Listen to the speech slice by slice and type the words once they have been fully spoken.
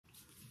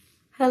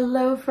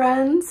Hello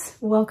friends,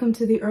 welcome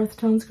to the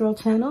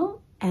EarthtonesGirl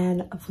Channel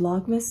and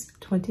Vlogmas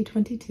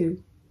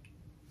 2022.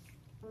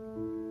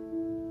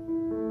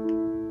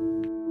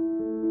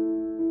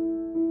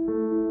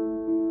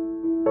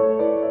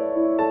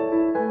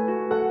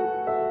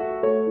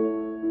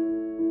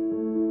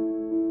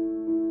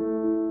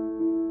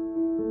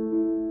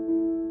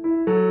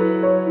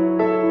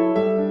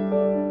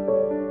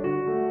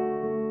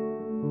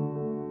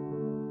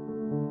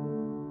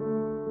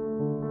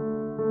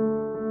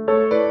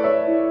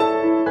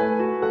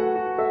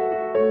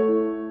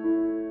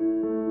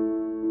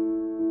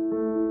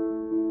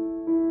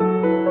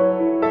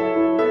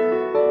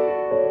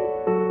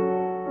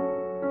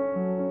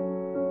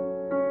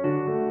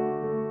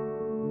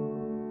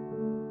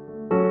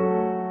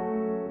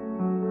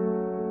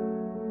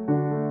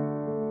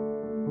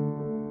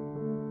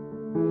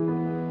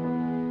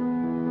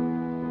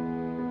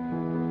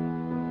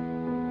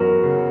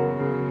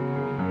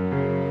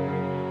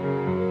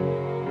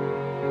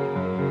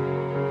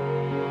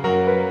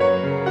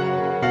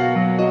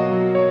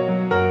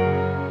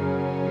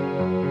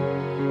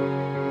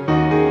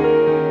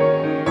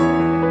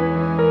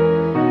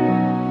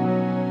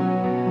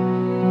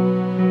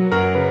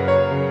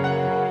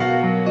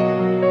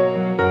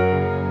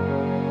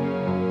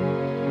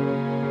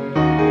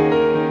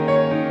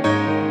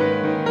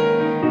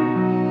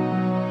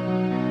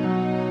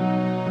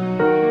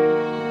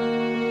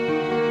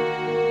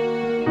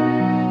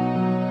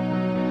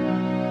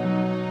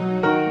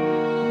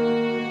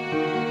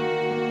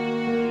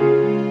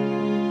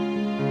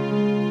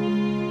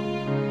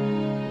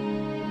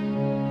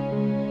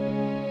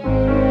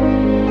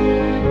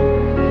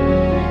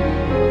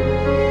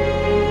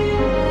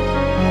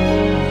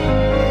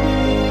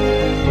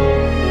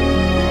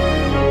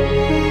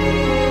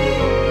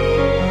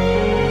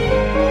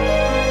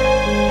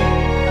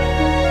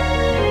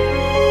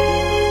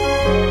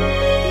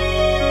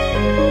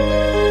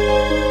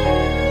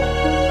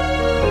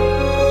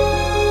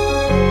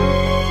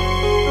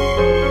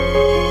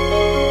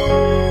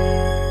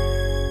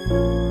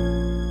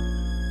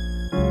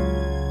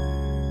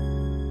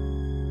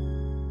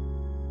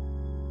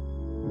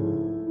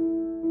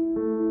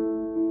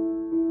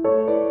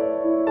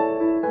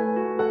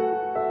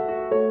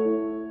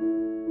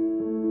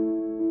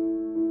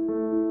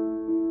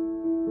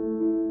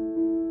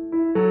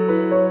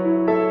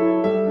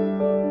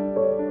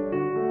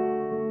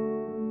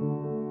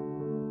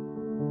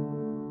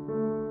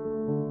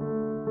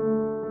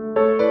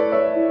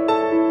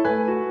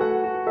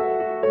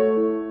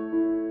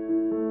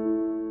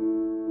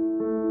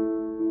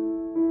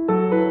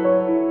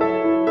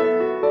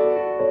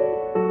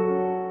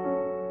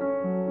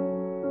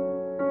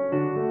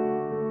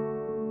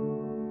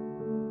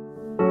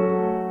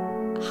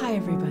 Hi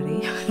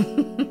everybody.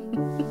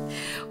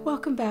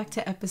 Welcome back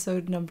to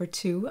episode number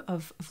 2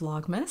 of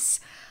Vlogmas.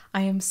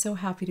 I am so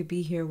happy to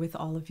be here with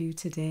all of you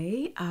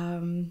today.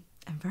 I'm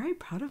very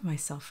proud of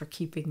myself for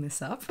keeping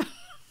this up.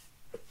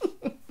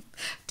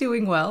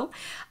 Doing well.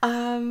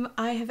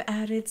 I have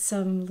added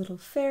some little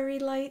fairy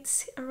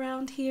lights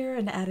around here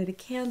and added a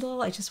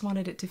candle. I just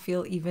wanted it to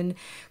feel even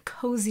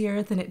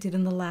cozier than it did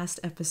in the last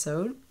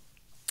episode.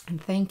 And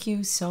thank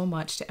you so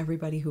much to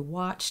everybody who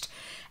watched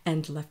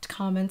and left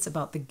comments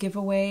about the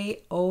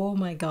giveaway. Oh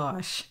my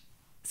gosh.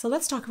 So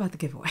let's talk about the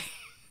giveaway.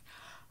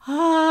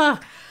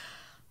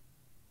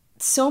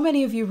 So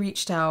many of you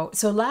reached out.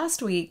 So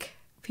last week,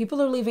 people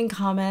are leaving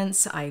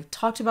comments. I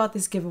talked about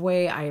this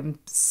giveaway. I am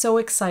so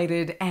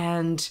excited.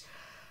 And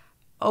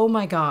oh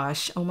my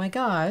gosh,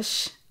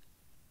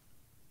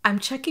 I'm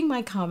checking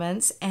my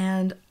comments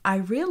and I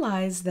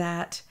realize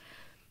that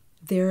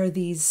there are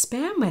these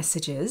spam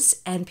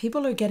messages and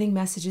people are getting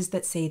messages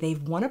that say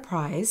they've won a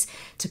prize,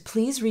 to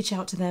please reach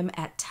out to them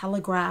at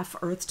Telegraph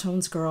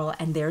EarthtonesGirl,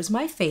 and there's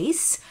my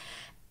face,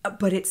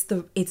 but it's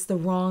the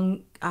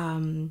wrong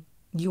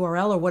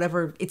URL or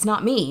whatever. It's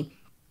not me.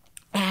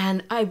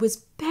 And I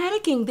was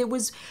panicking. There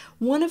was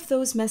one of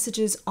those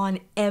messages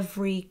on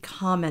every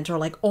comment, or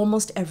like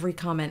almost every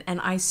comment, and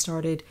I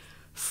started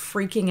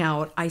freaking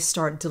out. I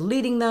start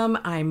deleting them.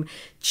 I'm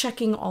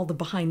checking all the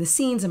behind the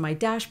scenes in my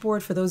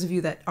dashboard. For those of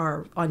you that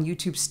are on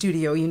YouTube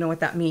Studio, you know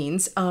what that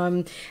means.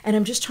 And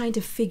I'm just trying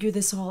to figure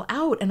this all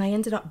out. And I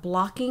ended up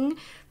blocking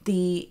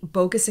the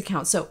bogus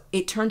account. So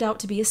it turned out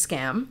to be a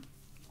scam.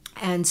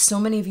 And so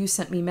many of you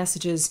sent me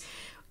messages,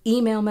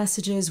 email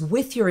messages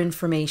with your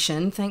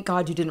information. Thank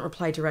God you didn't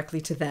reply directly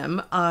to them,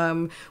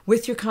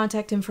 with your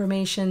contact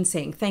information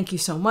saying thank you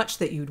so much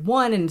that you'd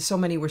won, and so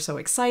many were so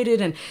excited,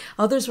 and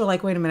others were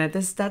like, wait a minute,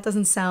 that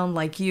doesn't sound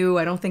like you,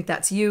 I don't think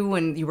that's you,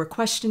 and you were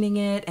questioning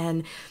it.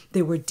 And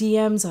there were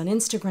DMs on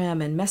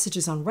Instagram and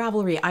messages on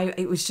Ravelry.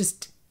 It was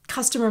just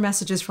customer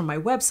messages from my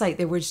website.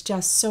 There was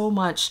just so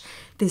much,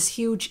 this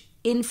huge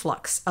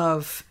influx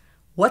of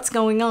what's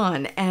going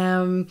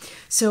on.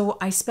 So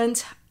I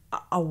spent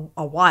a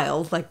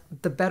while, like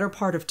the better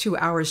part of 2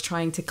 hours,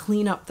 trying to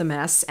clean up the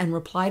mess and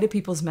reply to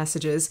people's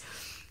messages.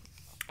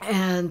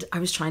 And I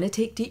was trying to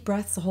take deep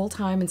breaths the whole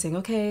time and saying,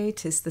 okay,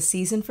 'tis the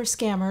season for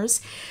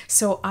scammers.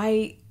 So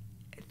I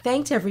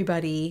thanked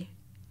everybody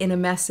in a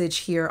message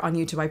here on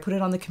YouTube. I put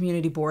it on the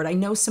community board. I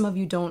know some of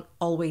you don't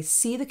always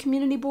see the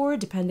community board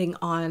depending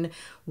on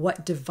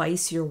what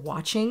device you're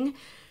watching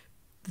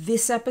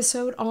this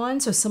episode on.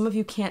 So some of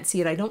you can't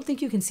see it. I don't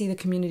think you can see the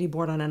community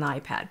board on an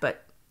iPad,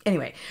 but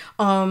anyway,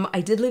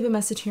 I did leave a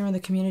message here on the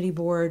community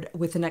board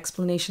with an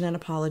explanation and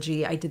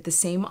apology. I did the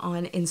same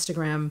on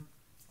Instagram,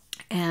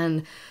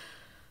 and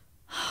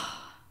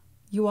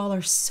you all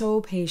are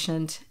so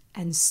patient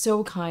and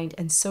so kind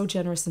and so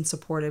generous and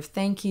supportive.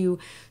 Thank you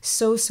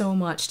so, so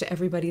much to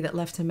everybody that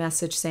left a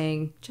message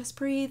saying, just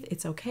breathe,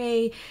 it's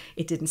okay.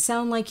 It didn't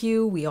sound like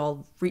you. We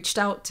all reached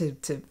out to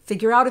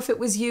figure out if it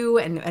was you.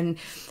 And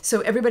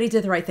so everybody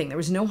did the right thing. There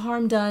was no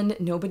harm done.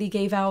 Nobody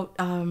gave out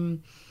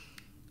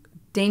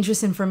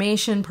dangerous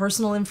information,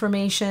 personal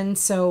information.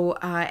 So,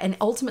 and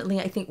ultimately,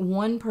 I think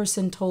one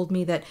person told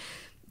me that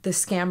the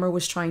scammer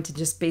was trying to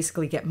just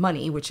basically get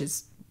money, which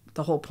is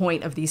the whole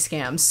point of these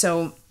scams.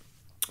 So,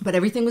 but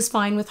everything was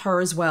fine with her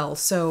as well.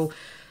 So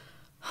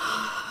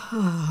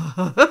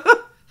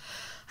I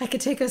could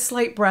take a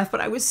slight breath,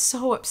 but I was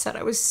so upset.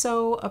 I was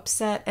so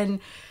upset. And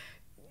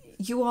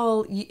you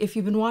all, if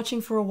you've been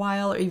watching for a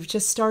while, or you've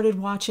just started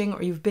watching,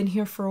 or you've been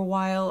here for a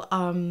while,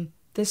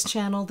 this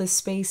channel, this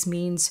space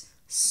means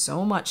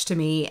so much to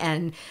me,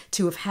 and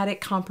to have had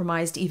it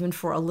compromised even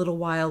for a little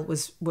while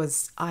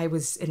I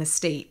was in a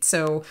state.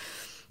 So,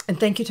 and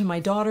thank you to my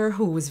daughter,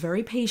 who was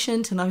very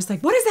patient, and I was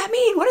like, what does that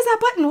mean? What is that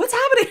button? What's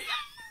happening?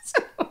 So,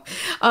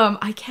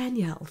 I can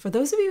yell. For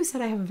those of you who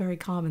said I have a very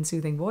calm and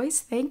soothing voice,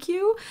 thank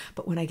you.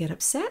 But when I get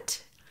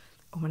upset,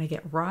 or when I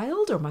get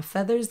riled, or my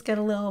feathers get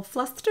a little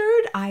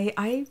flustered,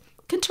 I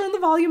can turn the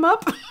volume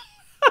up.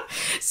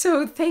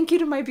 So thank you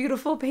to my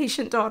beautiful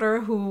patient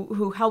daughter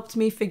who helped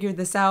me figure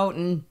this out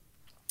and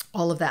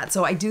all of that.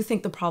 So I do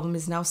think the problem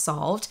is now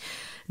solved.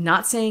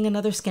 Not saying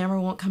another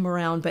scammer won't come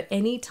around, but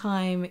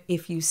anytime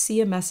if you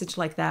see a message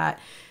like that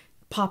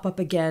pop up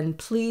again,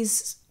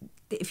 please,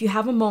 if you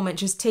have a moment,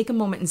 just take a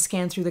moment and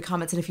scan through the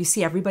comments. And if you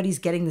see everybody's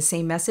getting the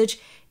same message,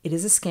 it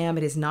is a scam.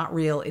 It is not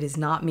real. It is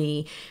not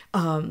me.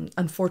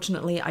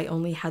 Unfortunately, I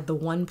only had the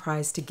one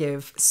prize to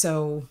give.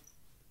 So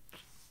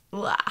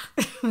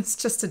it's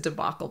just a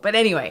debacle. But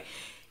anyway,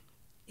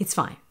 it's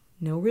fine.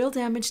 No real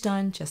damage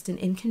done, just an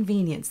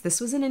inconvenience. This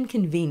was an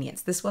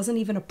inconvenience. This wasn't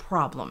even a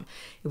problem.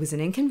 It was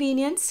an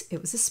inconvenience. It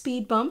was a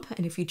speed bump.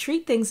 And if you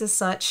treat things as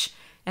such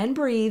and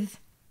breathe,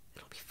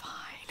 it'll be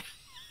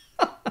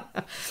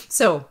fine.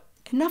 So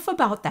enough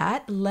about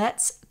that.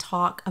 Let's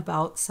talk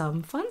about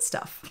some fun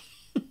stuff.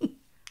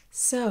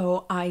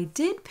 So I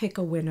did pick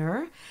a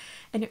winner,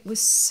 and it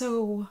was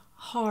so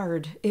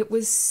hard. It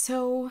was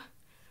so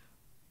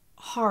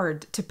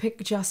hard to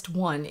pick just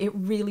one. It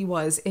really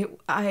was.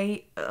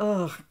 I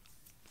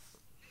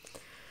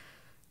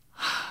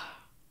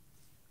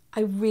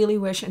really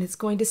wish, and it's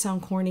going to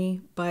sound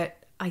corny, but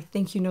I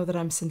think you know that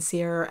I'm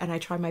sincere, and I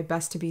try my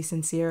best to be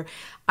sincere.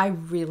 I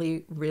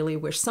really, really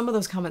wish. Some of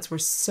those comments were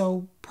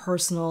so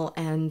personal,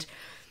 and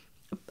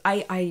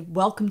I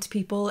welcomed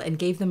people and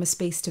gave them a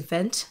space to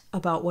vent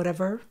about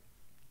whatever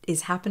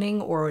is happening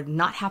or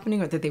not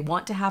happening or that they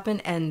want to happen.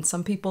 And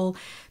some people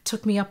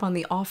took me up on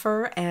the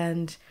offer,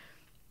 and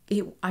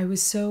I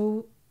was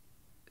so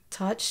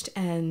touched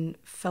and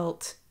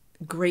felt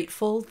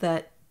grateful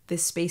that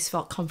this space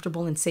felt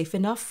comfortable and safe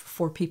enough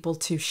for people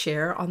to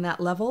share on that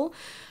level.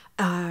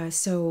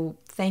 So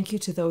thank you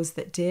to those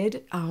that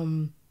did.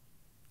 There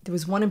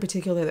was one in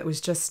particular that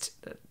was just,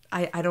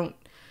 I don't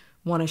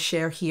want to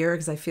share here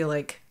because I feel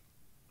like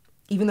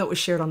even though it was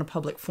shared on a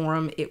public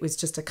forum, it was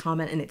just a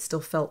comment and it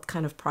still felt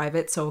kind of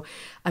private. So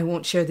I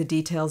won't share the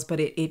details, but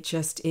it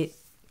just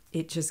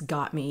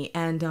got me.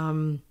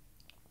 And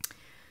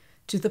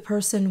to the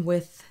person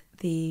with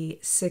the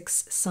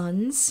 6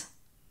 sons,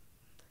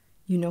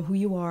 you know who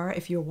you are.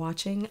 If you're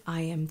watching,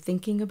 I am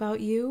thinking about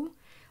you.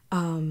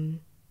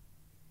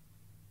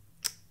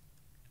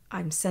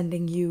 I'm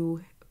sending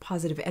you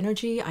positive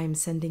energy. I'm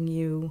sending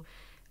you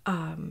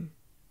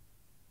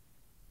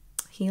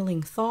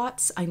healing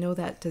thoughts. I know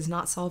that does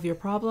not solve your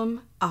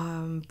problem,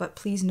 but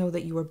please know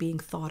that you are being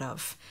thought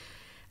of.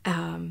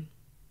 And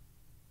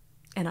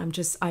I'm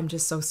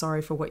just so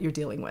sorry for what you're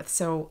dealing with.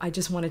 So I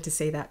just wanted to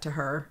say that to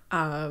her.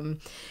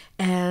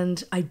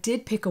 And I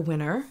did pick a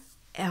winner.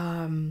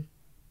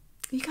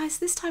 You guys,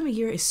 this time of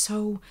year is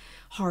so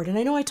hard. And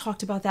I know I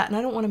talked about that, and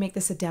I don't want to make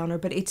this a downer,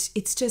 but it's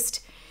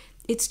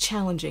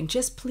challenging.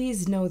 Just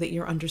please know that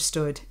you're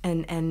understood,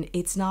 and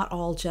it's not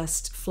all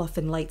just fluff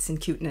and lights and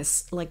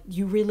cuteness. Like,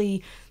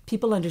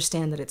 people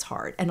understand that it's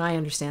hard, and I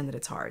understand that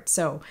it's hard.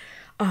 So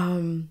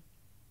I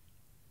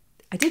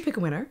did pick a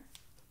winner,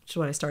 which is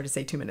what I started to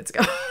say 2 minutes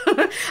ago.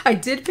 I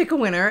did pick a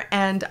winner,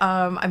 and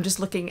I'm just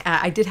looking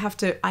at, I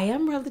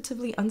am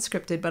relatively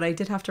unscripted, but I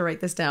did have to write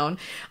this down.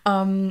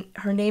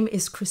 Her name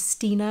is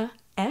Christina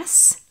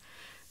S.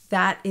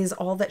 That is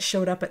all that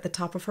showed up at the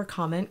top of her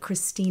comment,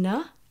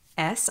 Christina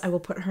S. I will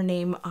put her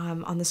name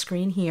on the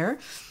screen here.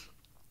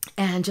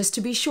 And just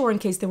to be sure, in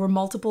case there were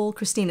multiple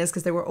Christinas,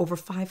 because there were over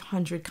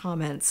 500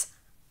 comments.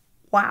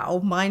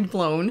 Wow, mind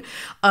blown.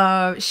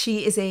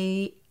 She is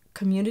a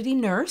community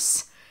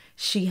nurse.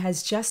 She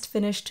has just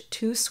finished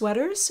 2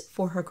 sweaters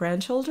for her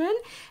grandchildren,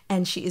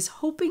 and she is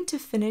hoping to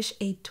finish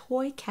a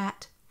toy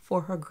cat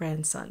for her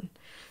grandson.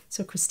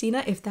 So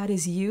Christina, if that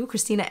is you,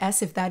 Christina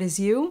S., if that is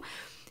you,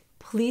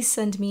 please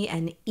send me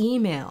an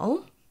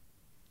email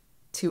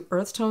to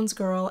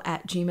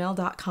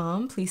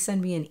earthtonesgirl@gmail.com. Please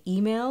send me an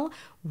email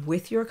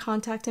with your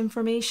contact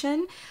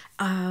information,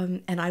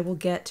 and I will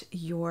get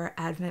your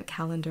advent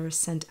calendar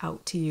sent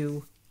out to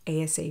you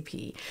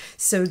ASAP.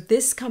 So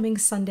this coming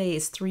Sunday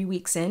is 3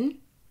 weeks in.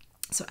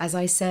 So as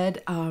I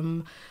said,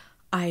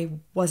 I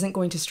wasn't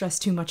going to stress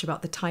too much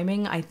about the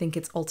timing. I think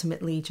it's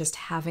ultimately just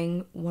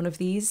having one of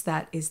these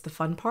that is the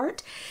fun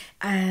part.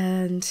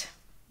 And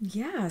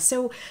yeah,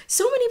 so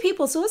many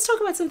people. So let's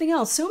talk about something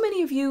else. So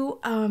many of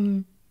you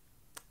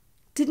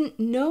didn't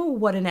know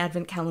what an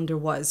advent calendar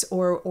was,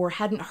 or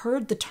hadn't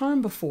heard the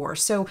term before.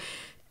 So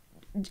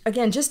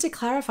again, just to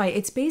clarify,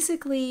 it's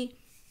basically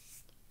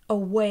a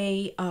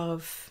way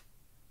of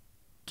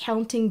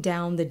counting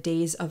down the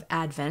days of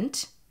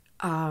Advent,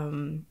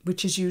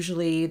 which is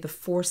usually the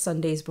 4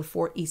 Sundays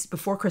before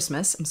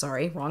Christmas. I'm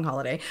sorry, wrong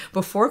holiday.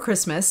 Before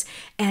Christmas,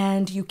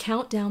 and you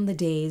count down the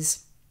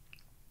days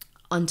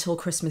until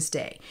Christmas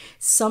Day.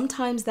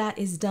 Sometimes that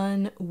is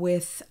done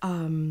with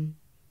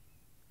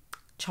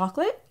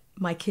chocolate.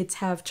 My kids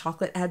have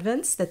chocolate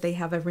advents that they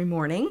have every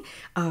morning,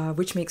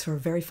 which makes for a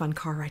very fun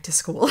car ride to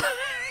school.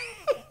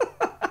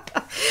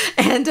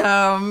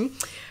 And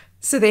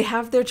so they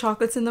have their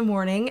chocolates in the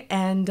morning,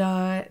 and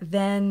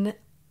then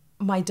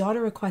my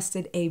daughter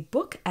requested a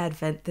book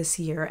advent this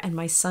year, and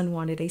my son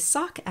wanted a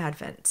sock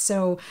advent.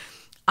 So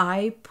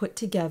I put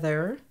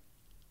together,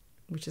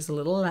 which is a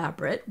little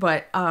elaborate,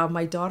 but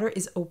my daughter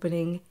is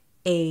opening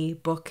a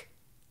book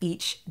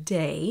each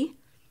day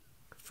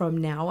from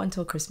now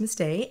until Christmas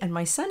Day, and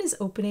my son is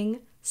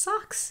opening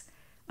socks,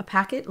 a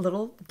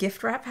little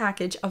gift wrap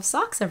package of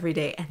socks every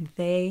day, and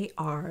they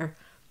are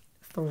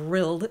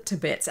thrilled to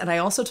bits. And I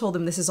also told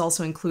them this is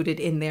also included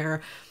in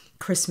their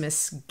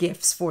Christmas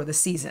gifts for the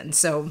season.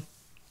 So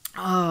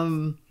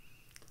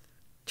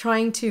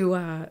trying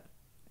to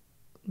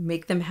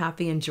make them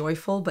happy and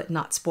joyful, but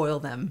not spoil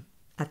them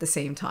at the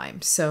same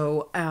time.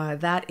 So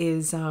that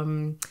is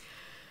what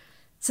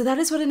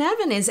an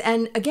advent is.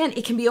 And again,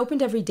 it can be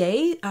opened every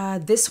day.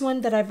 This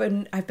one that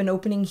I've been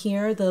opening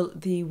here,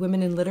 the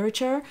Women in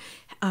Literature,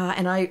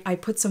 and I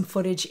put some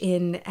footage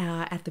in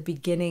at the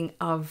beginning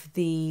of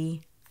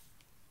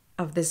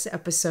this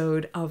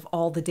episode of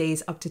all the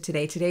days up to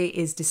today. Today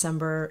is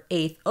December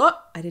 8th. Oh,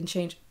 I didn't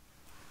change.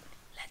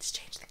 Let's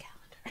change the calendar.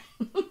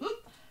 Hold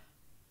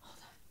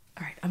on.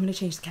 All right, I'm going to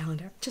change the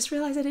calendar. Just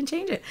realized I didn't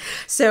change it.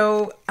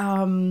 So,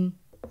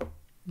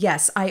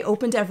 yes, I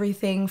opened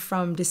everything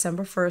from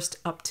December 1st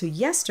up to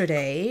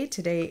yesterday.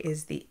 Today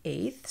is the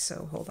 8th,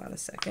 so hold on a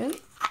second.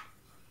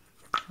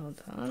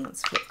 Hold on,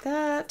 let's flip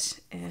that.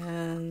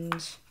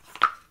 And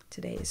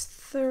today is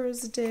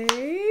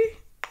Thursday.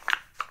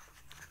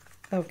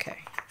 Okay.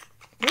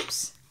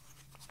 Oops.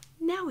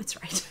 Now it's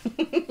right.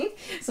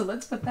 So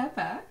let's put that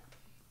back.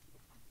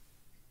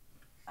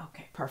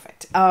 Okay,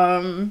 perfect.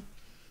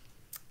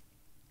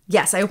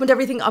 Yes, I opened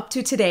everything up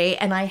to today,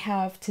 and I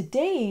have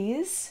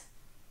today's.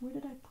 Where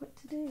did I put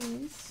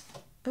today's?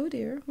 Oh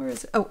dear, where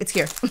is it? Oh, it's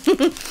here.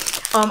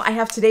 I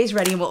have today's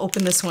ready, and we'll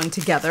open this one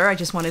together. I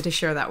just wanted to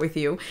share that with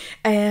you.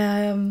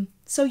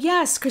 So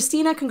yes,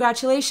 Christina,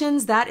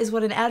 congratulations. That is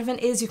what an Advent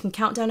is. You can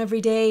count down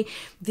every day.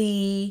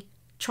 The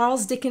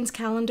Charles Dickens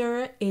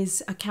calendar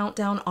is a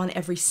countdown on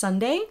every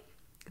Sunday.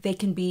 They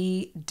can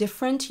be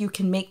different. You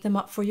can make them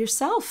up for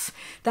yourself.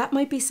 That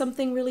might be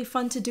something really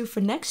fun to do for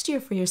next year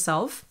for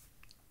yourself.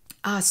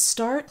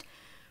 Start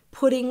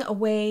putting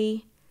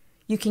away.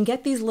 You can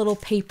get these little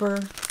paper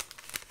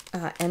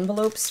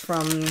envelopes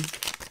from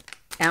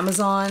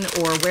Amazon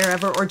or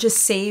wherever, or just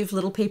save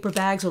little paper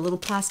bags or little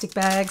plastic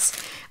bags,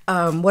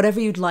 whatever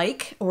you'd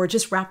like, or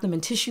just wrap them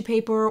in tissue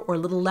paper or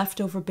little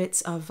leftover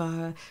bits of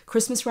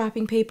Christmas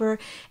wrapping paper,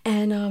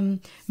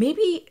 and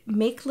maybe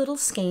make little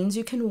skeins.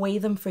 You can weigh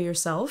them for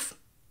yourself.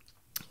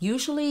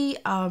 Usually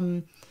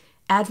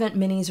Advent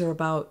minis are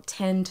about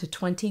 10 to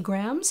 20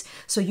 grams.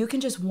 So you can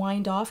just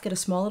wind off, get a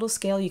small little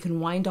scale. You can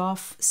wind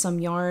off some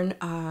yarn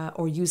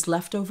or use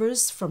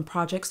leftovers from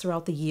projects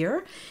throughout the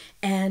year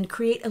and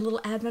create a little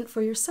Advent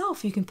for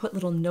yourself. You can put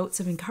little notes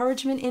of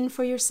encouragement in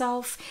for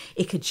yourself.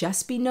 It could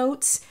just be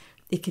notes.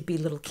 It could be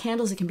little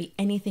candles. It can be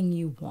anything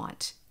you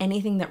want.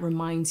 Anything that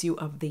reminds you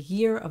of the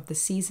year, of the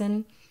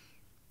season.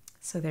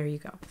 So there you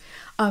go.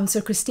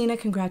 So Christina,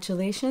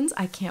 congratulations.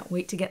 I can't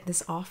wait to get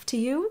this off to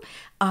you.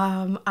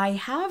 I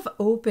have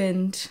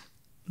opened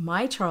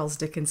my Charles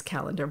Dickens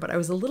calendar, but I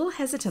was a little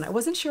hesitant. I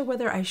wasn't sure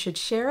whether I should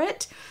share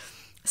it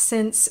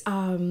since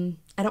I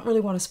don't really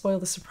want to spoil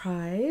the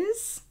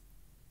surprise.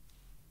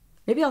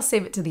 Maybe I'll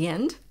save it to the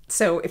end.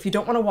 So if you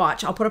don't want to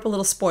watch, I'll put up a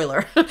little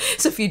spoiler.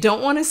 So if you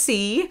don't want to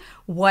see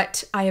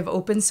what I have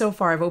opened so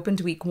far, I've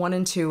opened week 1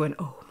 and 2, and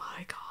oh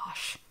my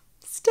gosh,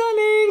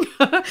 stunning.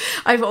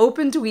 I've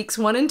opened weeks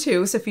 1 and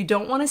 2. So if you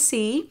don't want to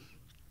see,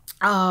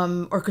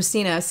 or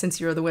Christina, since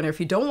you're the winner, if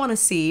you don't want to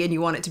see and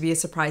you want it to be a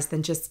surprise,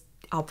 then just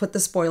I'll put the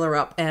spoiler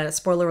up and a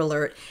spoiler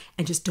alert,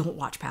 and just don't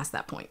watch past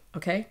that point.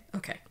 Okay?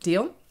 Okay.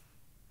 Deal?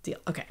 Deal.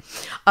 Okay.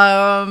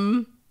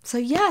 So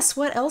yes,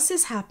 what else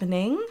is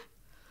happening?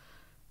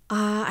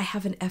 I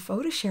have an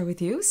FO to share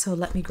with you, so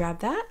let me grab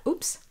that.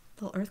 Oops,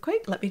 little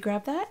earthquake. Let me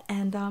grab that,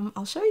 and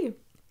I'll show you.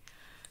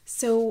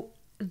 So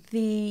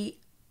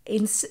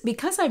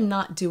because I'm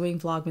not doing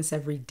Vlogmas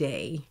every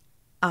day,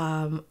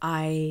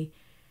 I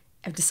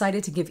have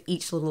decided to give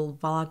each little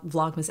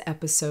Vlogmas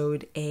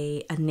episode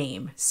a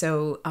name.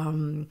 So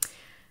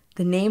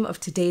the name of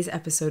today's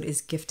episode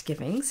is Gift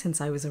Giving, since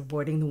I was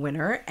awarding the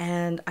winner.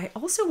 And I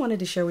also wanted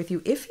to share with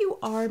you, if you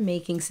are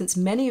making, since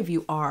many of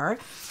you are,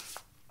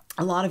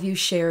 a lot of you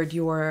shared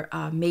your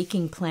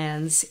making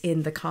plans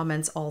in the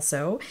comments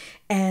also.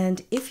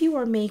 And if you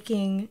are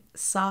making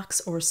socks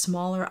or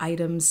smaller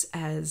items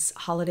as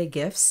holiday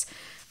gifts,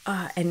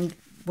 and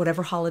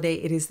whatever holiday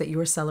it is that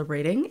you're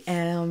celebrating,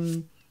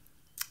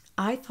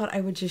 I thought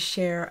I would just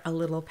share a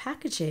little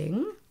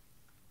packaging.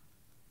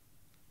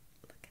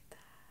 Look at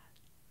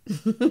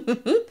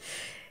that.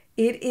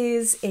 It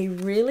is a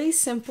really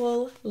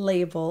simple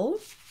label.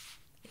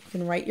 You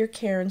can write your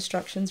care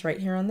instructions right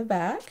here on the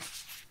back.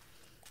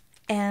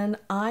 And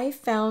I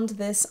found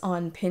this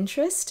on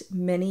Pinterest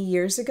many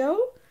years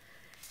ago.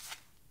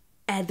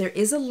 And there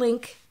is a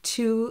link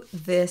to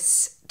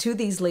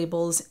these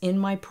labels in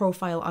my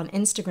profile on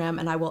Instagram,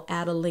 and I will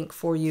add a link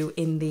for you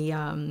in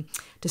the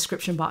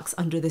description box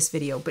under this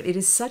video. But it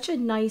is such a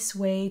nice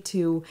way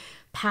to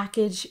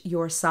package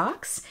your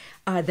socks.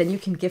 Then you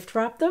can gift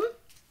wrap them,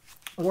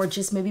 or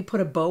just maybe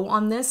put a bow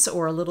on this,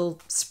 or a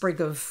little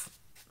sprig of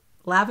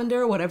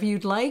lavender, whatever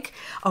you'd like,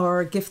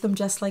 or gift them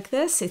just like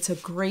this. It's a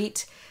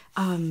great,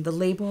 the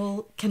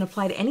label can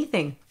apply to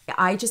anything.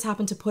 I just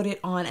happen to put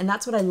it on, and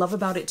that's what I love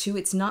about it too.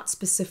 It's not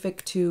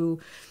specific to,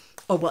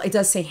 oh, well, it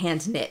does say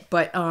hand knit,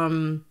 but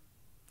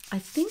I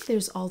think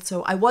there's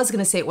also, I was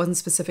going to say it wasn't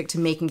specific to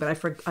making, but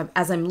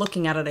as I'm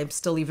looking at it, I'm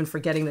still even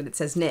forgetting that it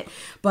says knit.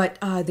 But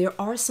there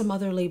are some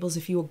other labels.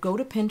 If you will go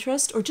to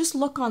Pinterest, or just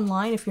look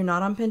online if you're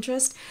not on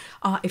Pinterest.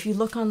 If you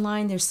look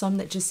online, there's some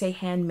that just say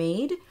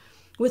handmade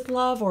with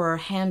love, or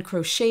hand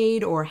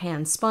crocheted, or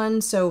hand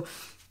spun. So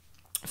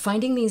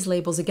finding these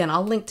labels, again,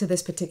 I'll link to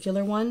this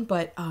particular one,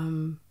 but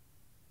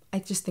I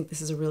just think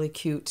this is a really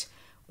cute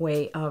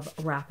way of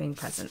wrapping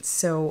presents.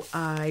 So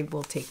I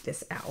will take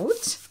this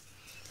out.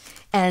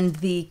 And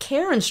the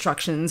care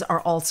instructions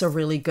are also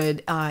really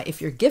good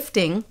if you're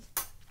gifting,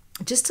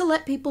 just to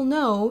let people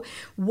know,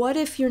 what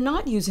if you're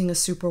not using a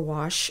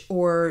superwash,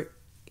 or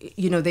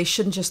you know, they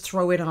shouldn't just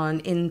throw it on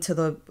into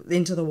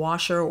the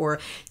washer, or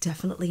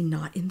definitely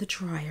not in the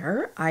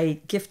dryer.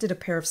 I gifted a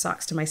pair of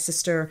socks to my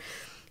sister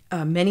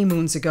many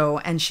moons ago,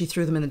 and she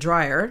threw them in the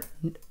dryer.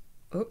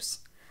 Oops.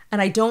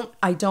 And I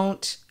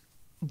don't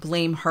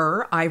blame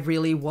her. I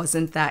really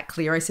wasn't that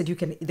clear. I said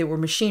they were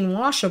machine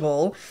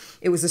washable.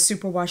 It was a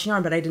superwash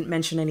yarn, but I didn't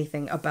mention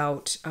anything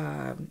about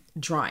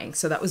drying.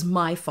 So that was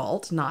my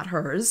fault, not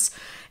hers.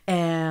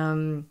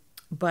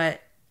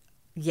 But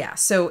yeah,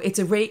 so it's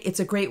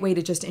a great way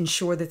to just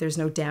ensure that there's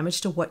no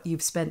damage to what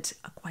you've spent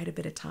quite a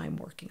bit of time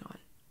working on.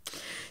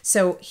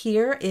 So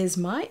here is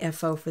my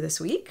FO for this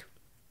week.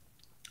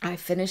 I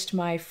finished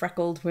my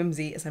Freckled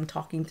Whimsey, as I'm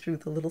talking through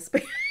the little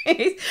space.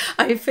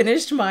 I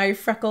finished my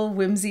Freckled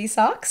Whimsey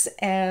socks,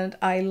 and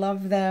I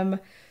love them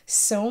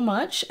so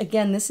much.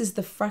 Again, this is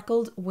the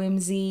Freckled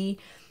Whimsey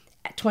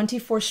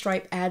 24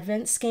 stripe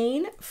Advent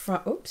Skein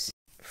from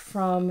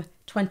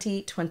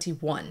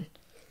 2021.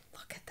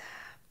 Look at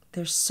that.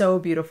 They're so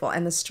beautiful.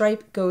 And the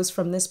stripe goes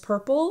from this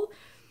purple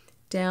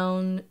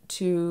down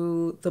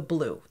to the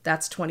blue.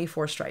 That's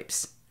 24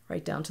 stripes,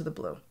 right down to the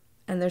blue.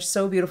 And they're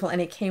so beautiful.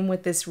 And it came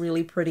with this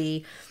really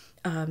pretty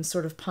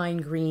sort of pine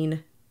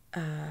green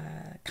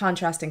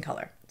contrasting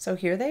color. So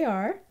here they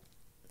are.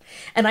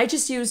 And I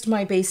just used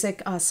my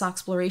basic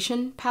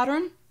Soxploration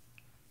pattern,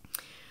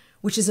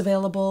 which is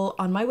available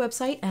on my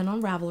website and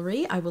on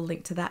Ravelry. I will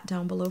link to that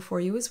down below for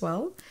you as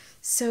well.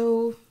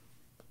 So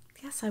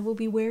yes, I will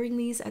be wearing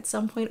these at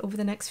some point over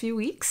the next few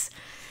weeks.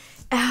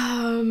 What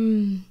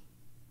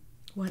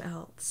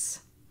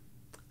else?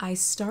 I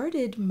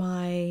started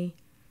my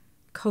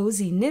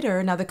Cozy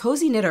Knitter. Now the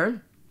Cozy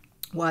Knitter,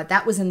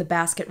 that was in the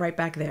basket right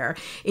back there.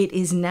 It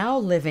is now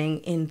living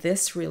in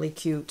this really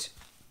cute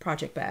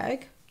project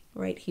bag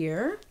right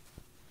here.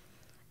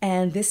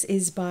 And this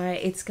is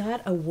it's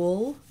got a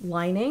wool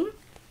lining,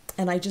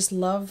 and I just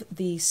love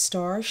the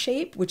star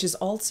shape, which is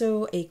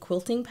also a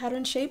quilting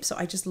pattern shape. So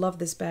I just love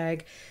this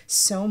bag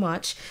so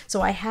much.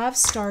 So I have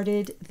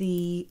started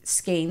the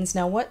skeins.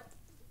 Now what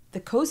the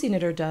Cozy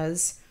Knitter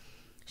does,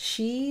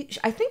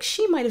 I think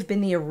she might have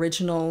been the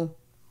original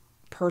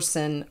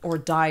person or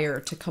dyer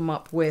to come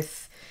up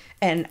with,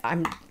 and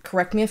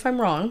correct me if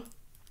I'm wrong,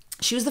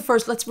 she was the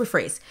first, let's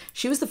rephrase,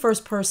 she was the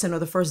first person or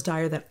the first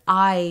dyer that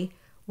I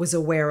was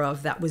aware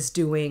of that was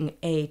doing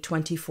a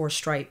 24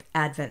 stripe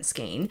Advent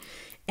skein.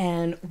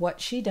 And what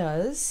she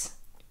does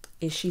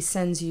is she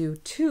sends you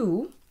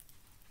two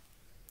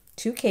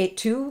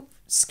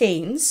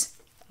skeins.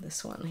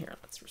 This one here,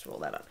 let's just roll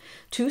that up.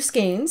 2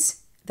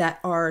 skeins that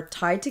are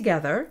tied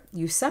together.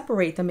 You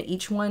separate them,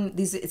 each one,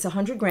 it's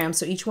 100 grams,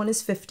 so each one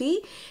is 50.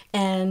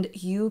 And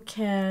you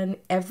can,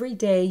 every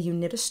day you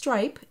knit a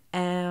stripe,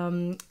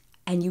 and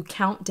you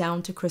count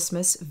down to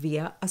Christmas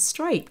via a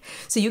stripe.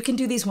 So you can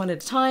do these one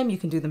at a time, you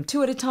can do them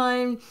two at a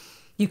time,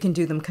 you can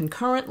do them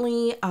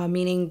concurrently,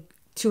 meaning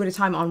two at a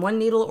time on one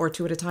needle or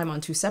two at a time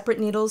on two separate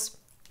needles,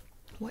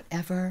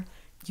 whatever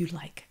you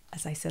like.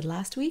 As I said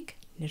last week,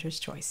 knitter's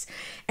choice.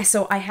 And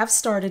so I have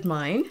started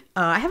mine.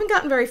 I haven't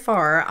gotten very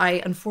far.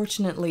 I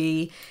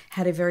unfortunately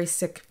had a very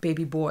sick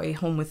baby boy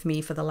home with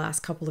me for the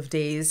last couple of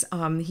days.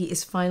 He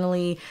is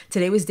finally,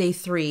 today was day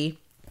 3,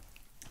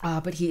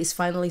 but he is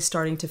finally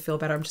starting to feel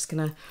better. I'm just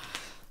gonna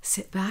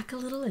sit back a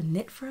little and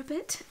knit for a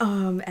bit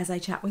as I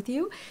chat with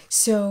you.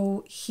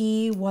 So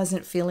he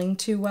wasn't feeling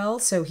too well,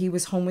 so he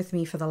was home with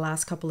me for the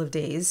last couple of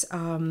days.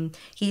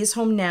 He is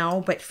home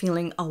now, but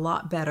feeling a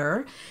lot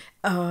better.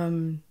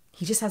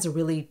 He just has a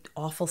really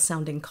awful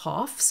sounding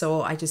cough,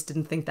 so I just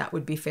didn't think that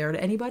would be fair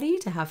to anybody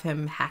to have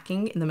him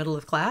hacking in the middle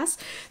of class.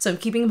 So I'm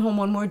keeping him home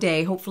one more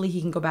day. Hopefully he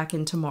can go back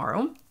in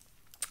tomorrow.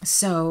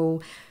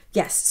 So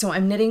yes, so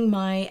I'm knitting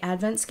my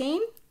Advent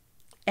skein,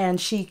 and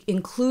she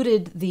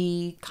included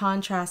the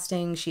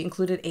contrasting, she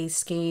included a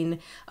skein,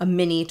 a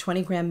mini,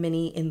 20 gram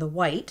mini in the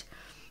white.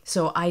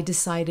 So I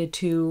decided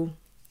to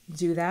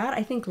do that.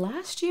 I think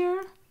last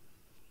year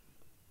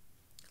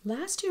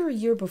or a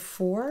year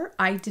before,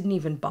 I didn't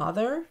even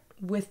bother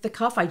with the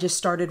cuff. I just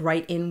started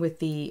right in with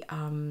the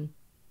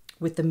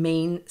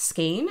main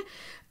skein.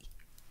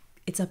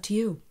 It's up to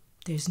you.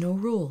 There's no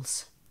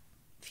rules.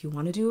 If you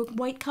want to do a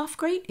white cuff,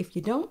 great. If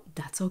you don't,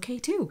 that's okay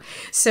too.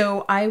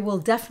 So I will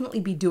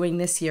definitely be doing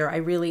this year.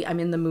 I'm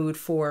in the mood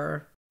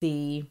for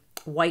the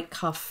white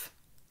cuff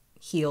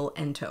heel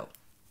and toe.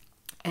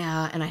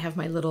 And I have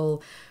my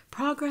little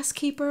progress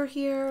keeper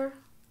here.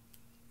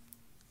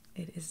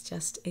 It is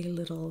just a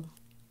little,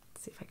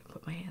 let's see if I can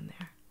put my hand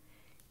there.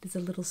 There's a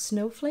little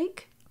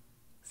snowflake.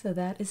 So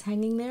that is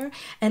hanging there.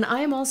 And I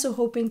am also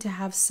hoping to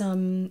have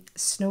some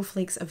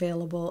snowflakes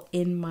available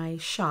in my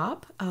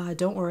shop.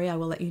 Don't worry, I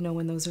will let you know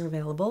when those are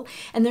available.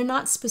 And they're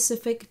not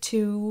specific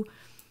to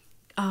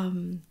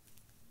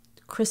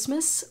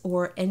Christmas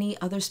or any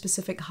other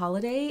specific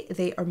holiday.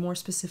 They are more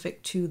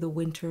specific to the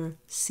winter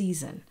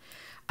season.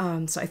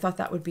 So I thought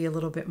that would be a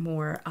little bit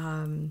more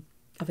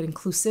of an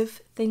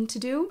inclusive thing to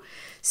do.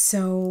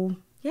 So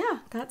yeah,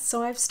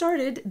 so I've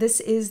started. This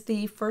is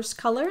the first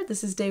color.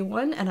 This is day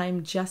 1, and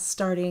I'm just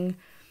starting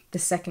the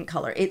second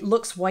color. It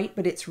looks white,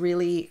 but it's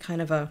really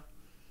kind of a,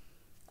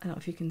 I don't know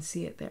if you can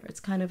see it there. It's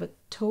kind of a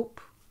taupe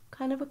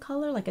kind of a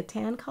color, like a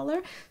tan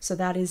color. So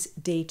that is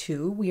day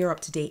 2. We are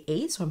up to day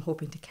 8, so I'm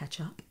hoping to catch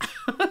up.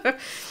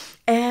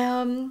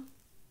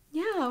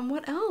 Yeah, and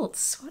what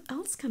else? What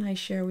else can I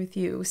share with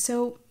you?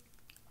 So,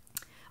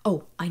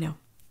 oh, I know.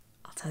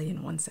 I'll tell you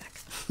in one sec.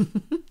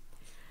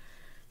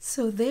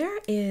 So there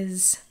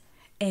is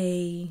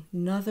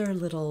another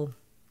little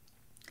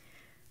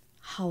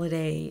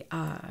holiday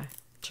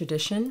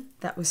tradition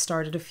that was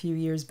started a few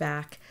years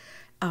back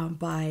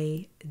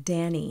by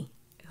Danny,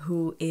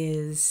 who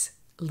is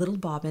Little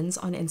Bobbins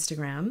on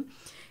Instagram.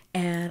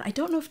 And I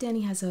don't know if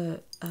Danny has a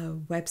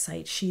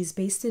website. She's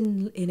based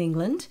in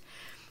England.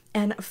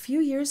 And a few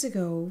years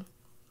ago,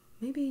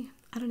 maybe,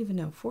 I don't even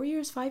know, 4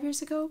 years, 5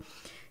 years ago,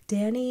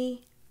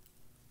 Danny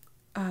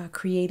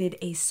created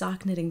a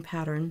sock knitting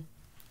pattern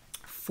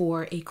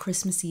for a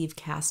Christmas Eve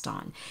cast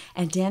on.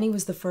 And Danny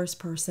was the first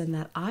person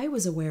that I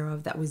was aware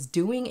of that was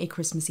doing a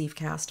Christmas Eve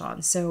cast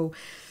on. So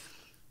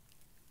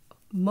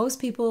most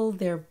people,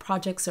 their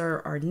projects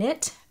are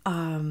knit.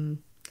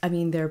 I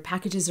mean, their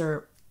packages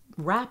are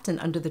wrapped and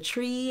under the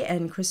tree,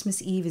 and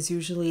Christmas Eve is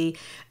usually,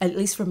 at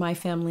least for my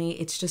family,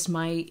 it's just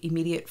my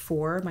immediate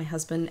 4, my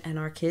husband and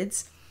our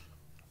kids.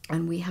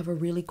 And we have a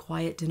really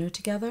quiet dinner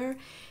together,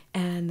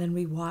 and then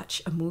we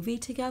watch a movie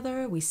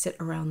together. We sit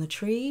around the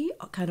tree,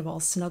 kind of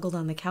all snuggled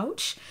on the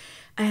couch,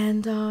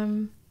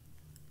 and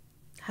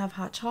have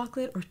hot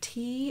chocolate or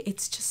tea.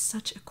 It's just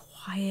such a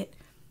quiet,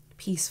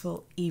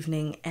 peaceful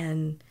evening,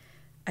 and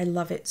I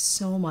love it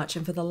so much.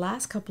 And for the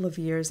last couple of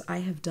years, I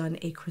have done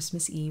a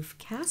Christmas Eve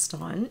cast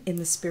on in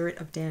the spirit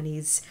of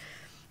Danny's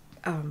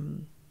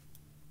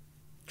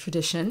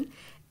tradition.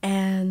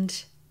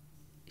 And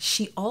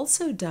she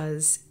also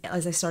does,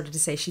 as I started to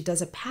say, she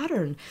does a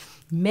pattern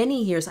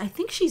many years. I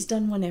think she's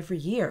done one every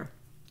year.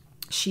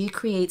 She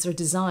creates or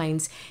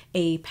designs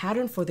a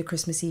pattern for the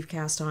Christmas Eve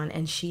cast on,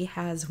 and she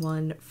has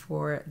one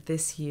for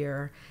this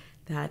year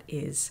that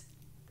is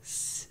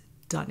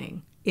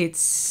stunning.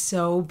 It's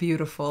so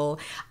beautiful.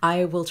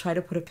 I will try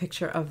to put a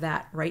picture of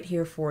that right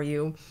here for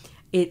you.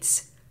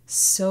 It's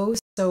so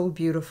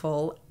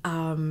beautiful.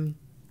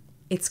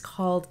 It's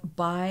called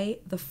By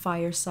the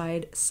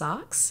Fireside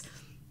Socks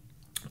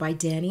by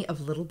Danny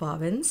of Little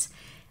Bobbins.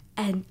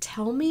 And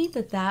tell me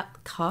that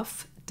that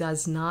cuff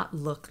does not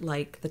look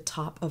like the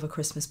top of a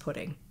Christmas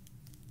pudding.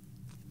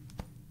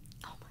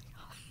 Oh my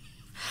God.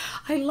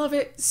 I love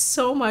it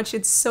so much.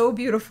 It's so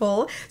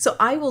beautiful. So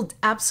I will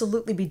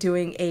absolutely be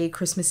doing a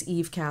Christmas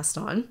Eve cast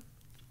on.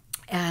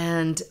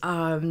 And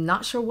I'm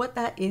not sure what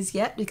that is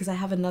yet because I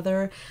have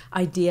another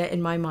idea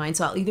in my mind.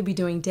 So I'll either be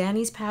doing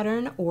Danny's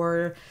pattern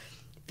or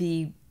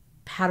the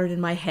pattern in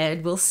my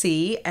head. We'll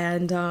see.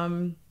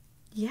 And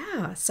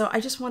yeah, so I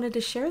just wanted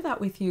to share that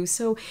with you.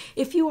 So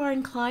if you are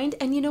inclined,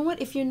 and you know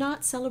what, if you're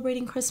not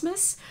celebrating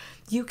Christmas,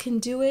 you can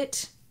do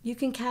it. You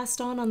can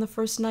cast on the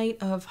first night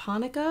of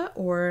Hanukkah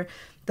or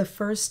the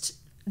first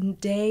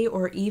day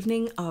or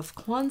evening of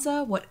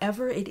Kwanzaa,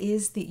 whatever it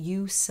is that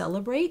you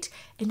celebrate.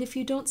 And if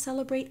you don't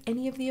celebrate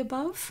any of the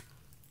above,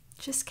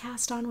 just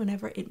cast on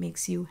whenever it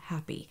makes you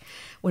happy.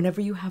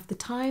 Whenever you have the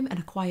time and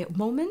a quiet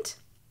moment,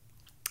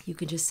 you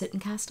can just sit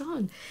and cast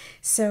on.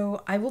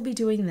 So I will be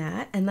doing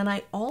that. And then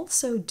I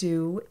also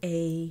do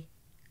a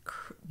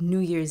New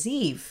Year's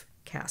Eve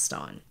cast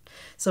on.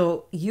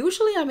 So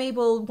usually I'm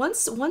able,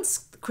 once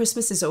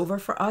Christmas is over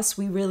for us,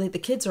 the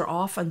kids are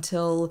off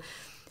until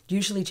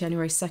usually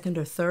January 2nd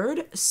or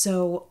 3rd.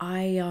 So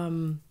I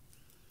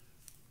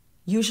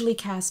usually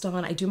cast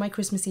on, I do my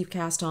Christmas Eve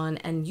cast on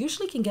and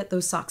usually can get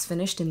those socks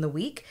finished in the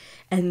week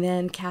and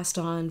then cast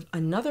on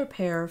another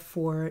pair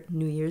for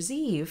New Year's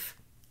Eve.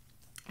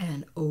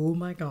 And oh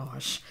my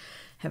gosh,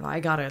 have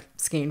I got a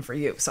skein for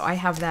you. So I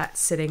have that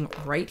sitting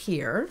right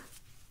here.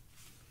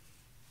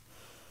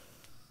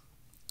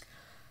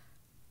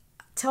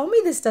 Tell me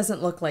this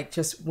doesn't look like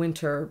just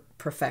winter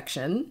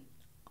perfection.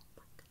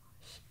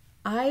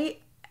 Oh my gosh.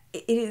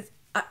 It is,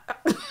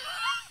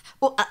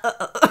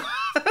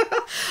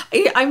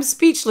 I'm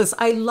speechless.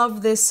 I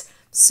love this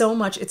so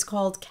much. It's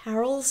called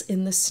Carols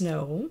in the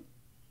Snow,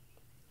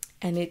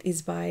 and it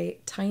is by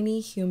Tiny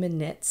Human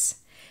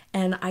Knits.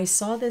 And I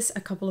saw this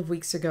a couple of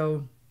weeks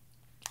ago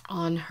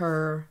on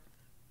her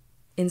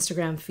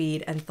Instagram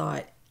feed and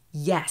thought,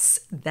 yes,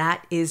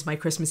 that is my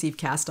Christmas Eve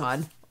cast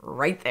on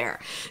right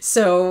there.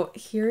 So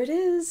here it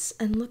is.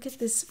 And look at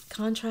this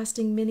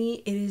contrasting mini.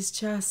 It is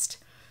just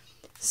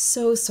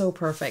so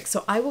perfect.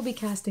 So I will be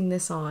casting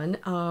this on.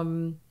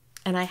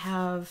 And I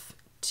have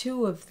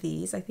 2 of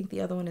these. I think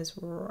the other one is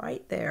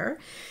right there.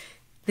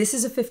 This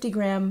is a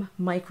 50-gram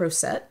micro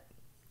set.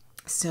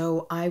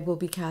 So I will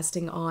be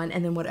casting on,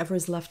 and then whatever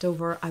is left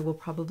over, I will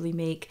probably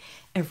make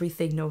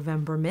Everything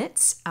November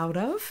mitts out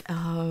of.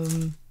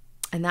 And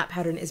that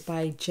pattern is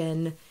by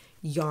Jen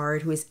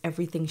Yard, who is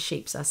Everything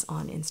Shapes Us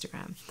on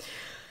Instagram.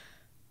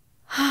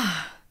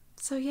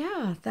 So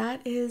yeah,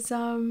 that is,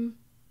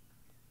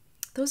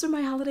 those are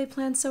my holiday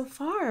plans so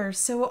far.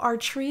 So our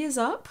tree is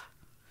up.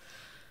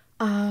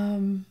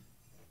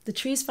 The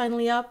tree is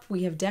finally up.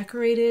 We have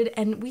decorated,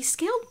 and we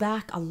scaled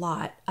back a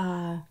lot.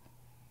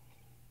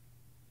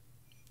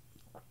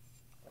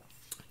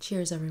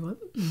 Cheers, everyone.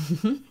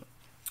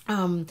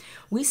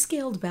 We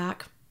scaled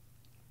back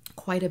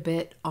quite a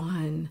bit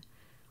on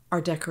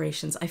our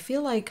decorations. I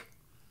feel like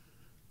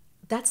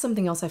that's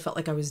something else I felt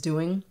like I was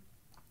doing,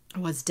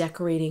 was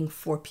decorating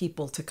for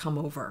people to come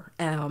over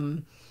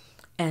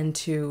and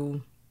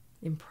to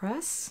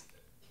impress,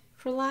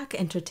 for lack,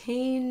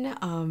 entertain,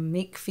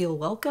 make feel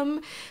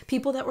welcome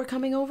people that were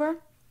coming over.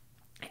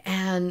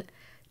 And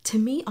to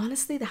me,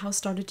 honestly, the house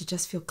started to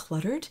just feel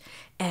cluttered,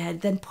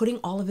 and then putting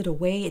all of it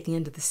away at the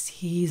end of the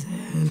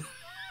season.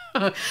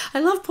 I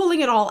love pulling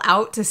it all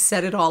out to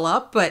set it all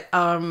up, but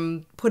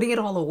putting it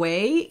all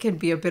away can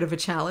be a bit of a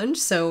challenge.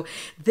 So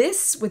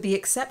this, with the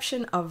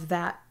exception of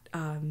that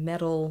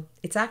metal,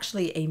 it's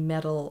actually a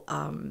metal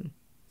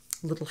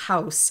little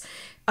house.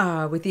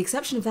 With the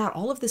exception of that,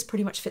 all of this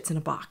pretty much fits in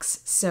a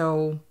box.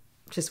 So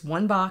just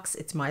one box,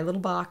 it's my little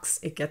box.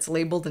 It gets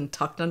labeled and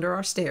tucked under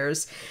our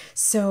stairs.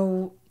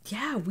 So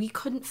yeah, we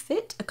couldn't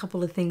fit a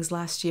couple of things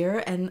last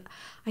year. And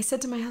I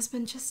said to my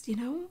husband, just,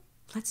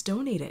 let's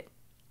donate it.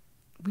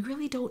 We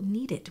really don't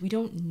need it. We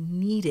don't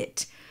need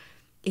it.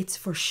 It's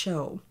for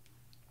show.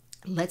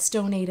 Let's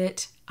donate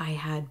it. I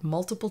had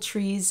multiple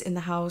trees in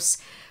the house.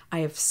 I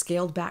have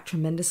scaled back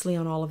tremendously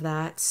on all of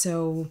that.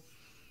 So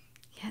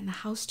yeah, and the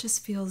house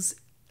just feels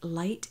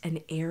light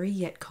and airy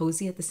yet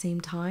cozy at the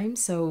same time.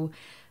 So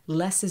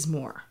less is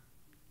more.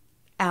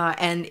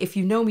 And if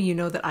you know me, you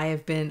know that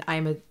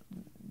I'm a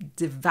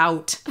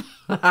devout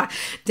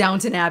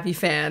Downton Abbey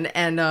fan.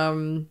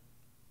 And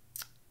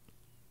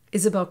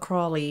Isabel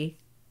Crawley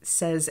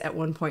says at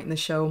one point in the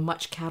show,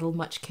 much cattle,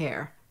 much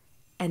care.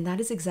 And that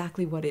is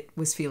exactly what it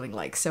was feeling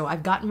like. So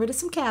I've gotten rid of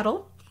some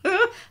cattle,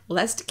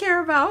 less to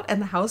care about,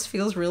 and the house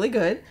feels really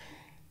good.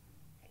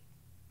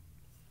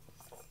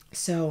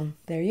 So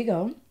there you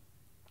go.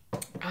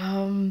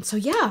 So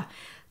yeah,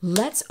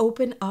 let's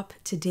open up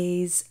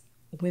today's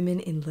Women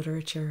in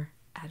Literature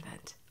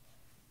Advent.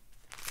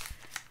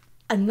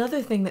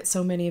 Another thing that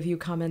so many of you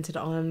commented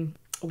on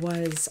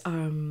was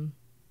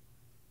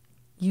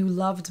you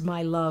loved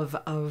my love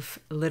of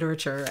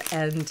literature,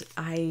 and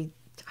I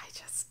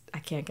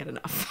can't get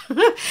enough.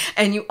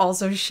 And you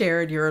also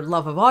shared your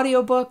love of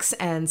audiobooks,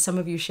 and some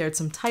of you shared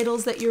some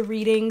titles that you're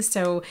reading.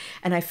 So,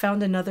 and I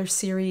found another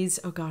series,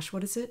 oh gosh,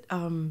 what is it?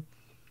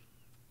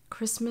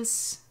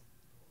 Christmas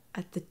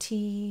at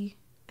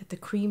the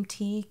Cream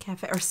Tea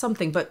Cafe or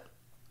something, but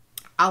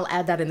I'll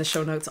add that in the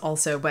show notes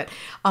also, but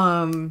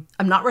I'm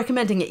not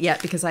recommending it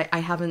yet because I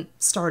haven't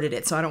started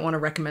it, so I don't want to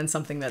recommend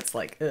something that's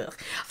like, ugh.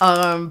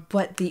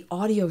 But the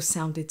audio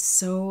sounded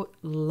so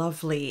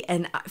lovely.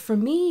 And for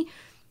me,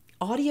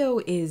 audio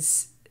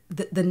is,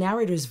 the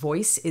narrator's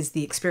voice is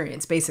the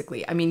experience,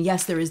 basically. I mean,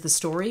 yes, there is the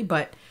story,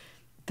 but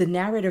the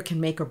narrator can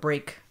make or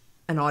break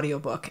an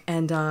audiobook.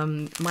 And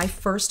my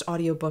first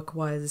audiobook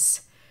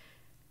was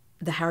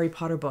the Harry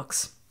Potter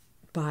books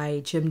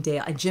by Jim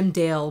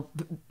Dale.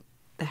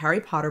 The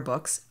Harry Potter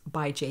books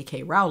by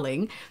J.K.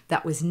 Rowling,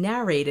 that was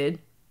narrated.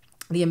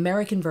 The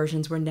American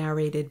versions were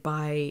narrated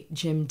by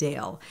Jim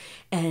Dale,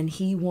 and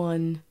he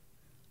won,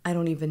 I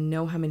don't even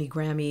know how many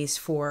Grammys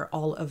for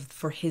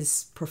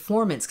his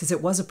performance, because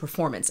it was a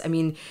performance. I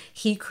mean,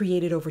 he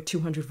created over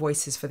 200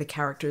 voices for the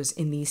characters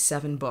in these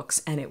 7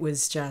 books, and it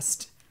was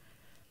just,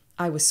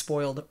 I was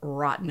spoiled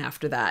rotten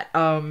after that.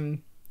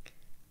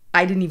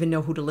 I didn't even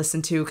know who to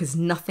listen to because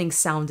nothing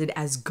sounded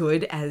as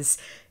good, as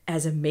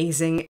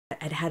amazing.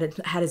 It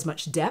had as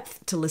much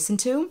depth to listen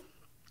to.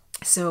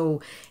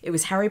 So it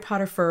was Harry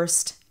Potter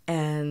first,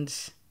 and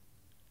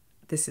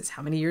this is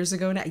how many years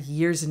ago now?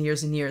 Years and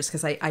years and years,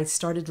 because I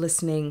started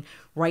listening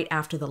right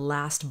after the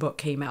last book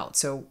came out,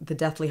 so The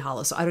Deathly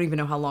Hallows. So I don't even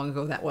know how long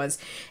ago that was.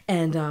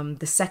 And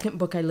the second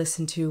book I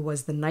listened to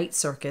was The Night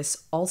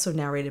Circus, also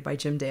narrated by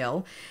Jim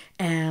Dale,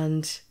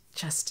 and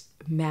just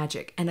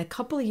magic. And a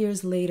couple of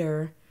years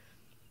later,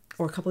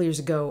 or a couple of years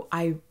ago,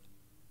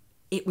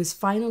 it was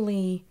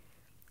finally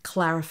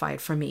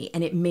clarified for me,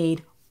 and it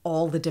made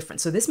all the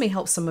difference. So this may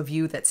help some of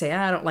you that say,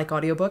 I don't like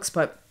audiobooks,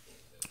 but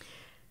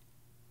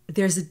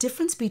there's a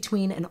difference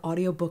between an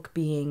audiobook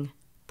being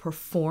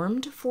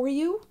performed for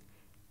you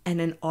and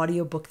an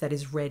audiobook that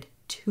is read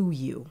to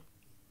you.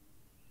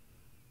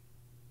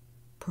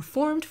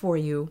 Performed for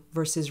you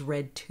versus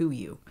read to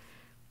you.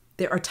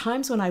 There are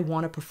times when I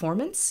want a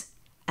performance,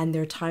 and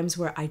there are times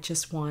where I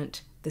just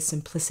want the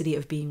simplicity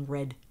of being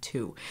read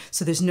to.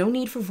 So there's no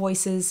need for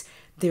voices.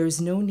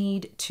 There's no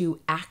need to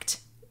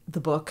act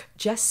the book.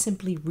 Just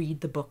simply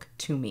read the book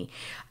to me.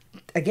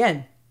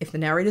 Again, if the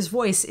narrator's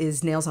voice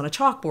is nails on a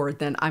chalkboard,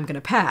 then I'm going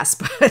to pass.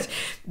 But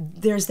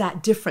there's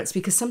that difference,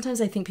 because sometimes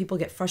I think people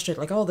get frustrated,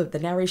 like, oh, the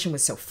narration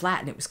was so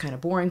flat and it was kind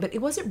of boring. But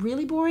it wasn't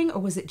really boring,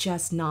 or was it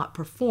just not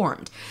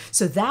performed?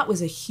 So that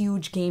was a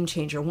huge game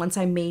changer once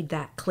I made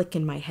that click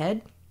in my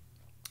head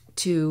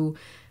to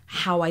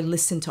how I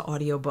listen to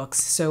audiobooks.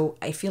 So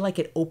I feel like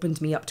it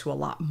opened me up to a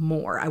lot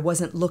more. I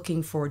wasn't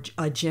looking for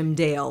a Jim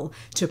Dale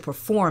to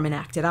perform and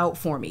act it out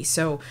for me.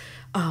 So,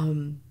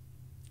 and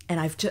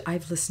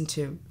I've listened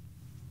to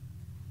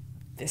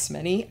this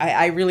many.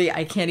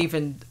 I can't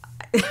even,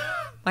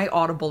 my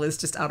Audible is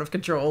just out of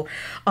control.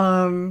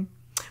 But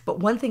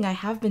one thing I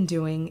have been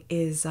doing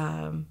is,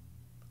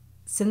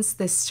 since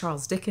this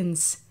Charles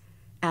Dickens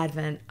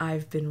Advent,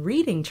 I've been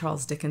reading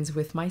Charles Dickens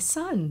with my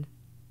son.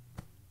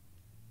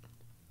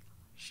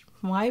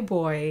 My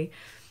boy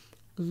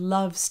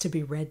loves to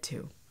be read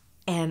to.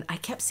 And I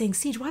kept saying,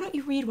 Siege, why don't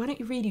you read? Why don't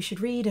you read? You should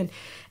read.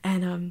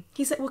 And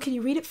he's like, well, can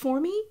you read it for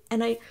me?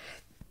 And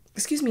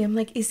I'm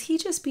like, is he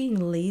just being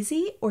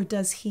lazy, or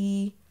does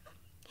he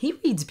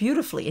reads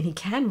beautifully, and he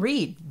can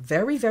read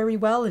very, very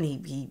well, and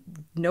he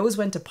knows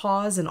when to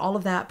pause and all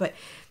of that, but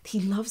he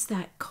loves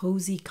that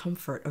cozy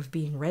comfort of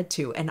being read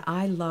to. And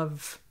I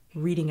love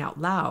reading out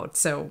loud.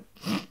 So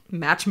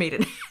match made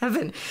in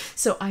heaven.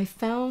 So I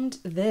found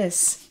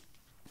this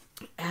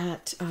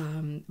at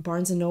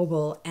Barnes &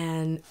 Noble,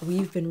 and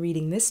we've been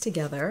reading this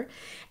together,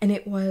 and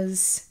it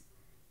was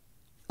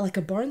like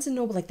a Barnes &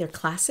 Noble, like their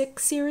classic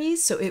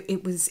series, so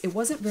it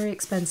wasn't very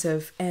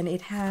expensive, and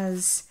it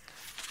has,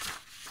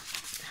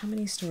 how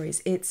many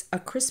stories? It's A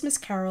Christmas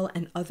Carol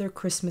and Other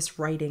Christmas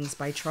Writings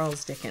by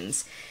Charles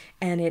Dickens,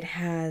 and it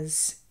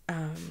has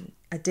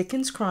A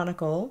Dickens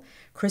Chronicle,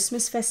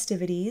 Christmas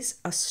Festivities,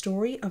 A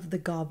Story of the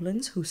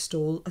Goblins Who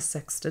Stole a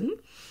Sexton,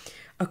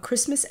 A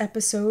Christmas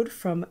Episode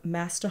from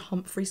Master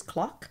Humphrey's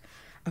Clock,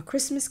 A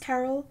Christmas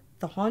Carol,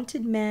 The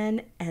Haunted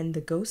Man and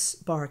the Ghost's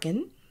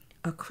Bargain,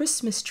 A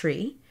Christmas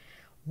Tree,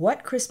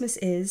 What Christmas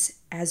Is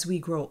As We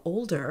Grow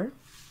Older,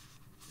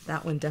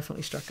 that one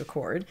definitely struck a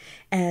chord,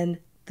 and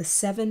The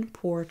Seven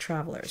Poor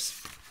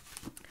Travelers.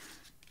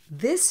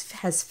 This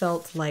has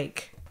felt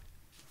like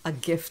a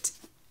gift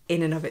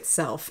in and of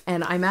itself,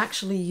 and I'm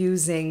actually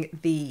using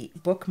the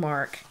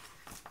bookmark.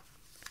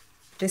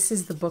 This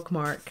is the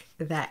bookmark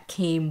that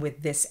came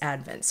with this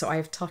Advent. So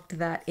I've tucked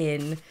that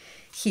in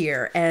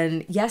here.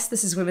 And yes,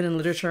 this is Women in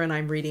Literature, and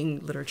I'm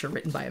reading literature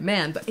written by a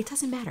man, but it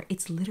doesn't matter.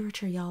 It's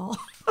literature, y'all.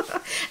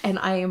 And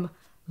I am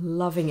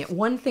loving it.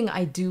 One thing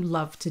I do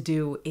love to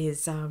do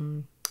is,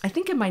 I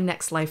think in my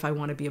next life, I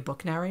want to be a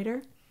book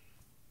narrator.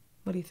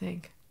 What do you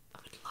think? I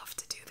would love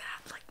to do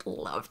that. Like,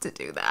 love to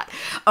do that.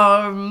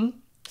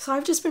 So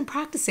I've just been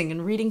practicing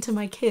and reading to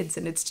my kids,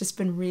 and it's just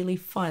been really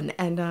fun.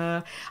 And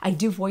I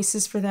do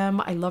voices for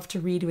them. I love to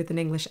read with an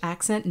English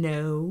accent.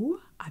 No,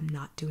 I'm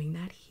not doing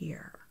that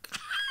here.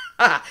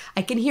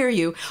 I can hear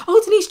you.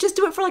 Oh, Denise, just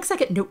do it for like a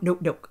second.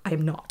 No, I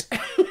am not.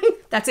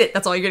 That's it.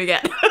 That's all you're going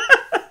to get.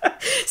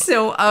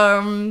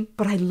 So,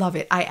 but I love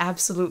it. I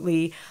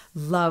absolutely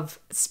love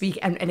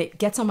and it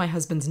gets on my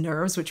husband's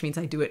nerves, which means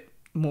I do it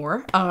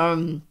more.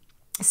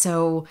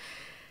 So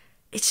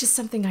it's just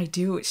something I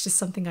do. It's just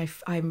something I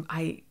find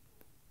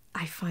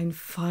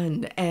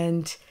fun.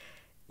 And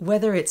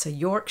whether it's a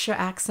Yorkshire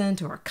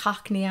accent or a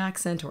Cockney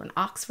accent or an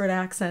Oxford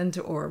accent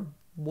or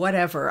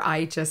whatever,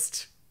 I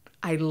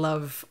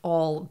love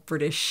all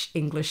British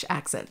English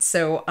accents.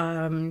 So,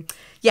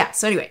 yeah.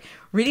 So anyway,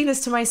 reading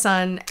this to my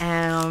son,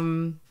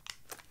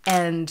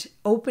 and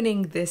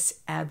opening this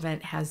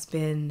Advent has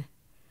been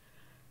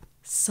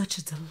such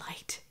a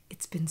delight.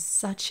 It's been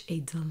such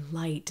a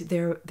delight.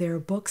 There are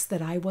books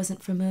that I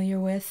wasn't familiar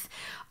with.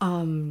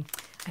 I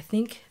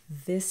think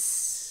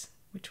this,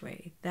 which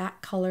way?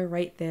 That color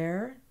right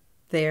there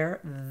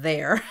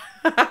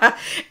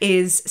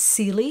is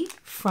Seeley,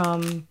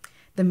 from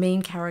the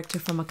main character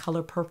from A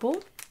Color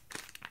Purple.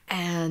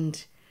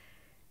 And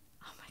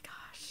oh my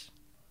gosh,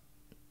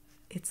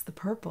 it's the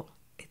purple.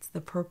 It's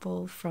the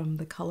purple from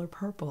The Color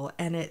Purple.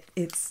 And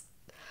it's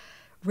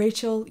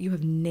Rachel, you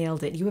have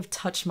nailed it. You have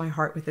touched my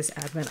heart with this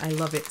Advent. I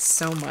love it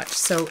so much.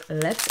 So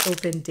let's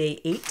open day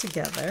 8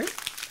 together.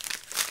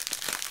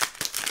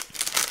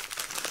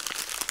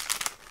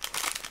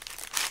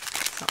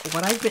 So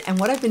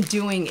what I've been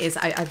doing is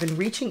I've been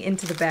reaching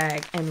into the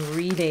bag and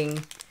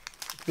reading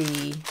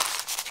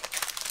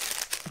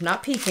I'm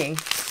not peeking.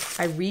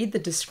 I read the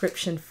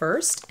description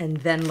first and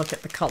then look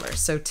at the color.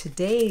 So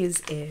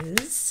today's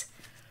is,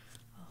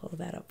 I'll hold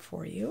that up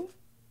for you.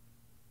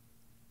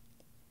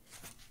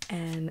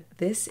 And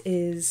this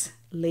is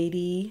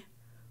Lady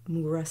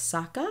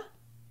Murasaki.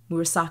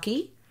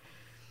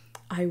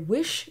 I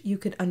wish you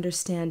could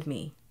understand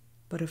me,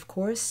 but of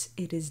course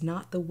it is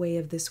not the way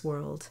of this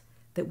world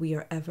that we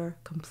are ever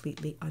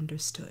completely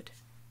understood.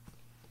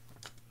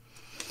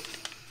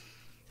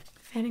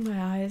 Fanning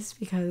my eyes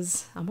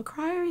because I'm a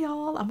crier,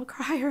 y'all. I'm a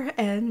crier,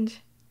 and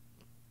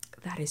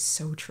that is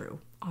so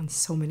true on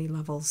so many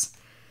levels.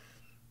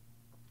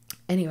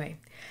 Anyway,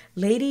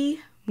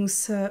 Lady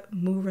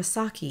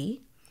Murasaki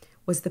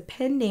was the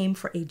pen name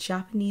for a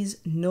Japanese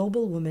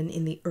noblewoman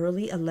in the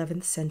early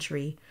 11th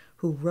century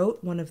who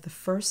wrote one of the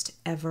first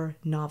ever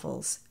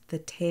novels, The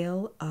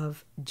Tale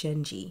of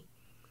Genji.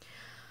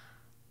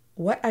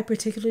 What I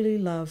particularly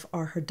love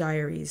are her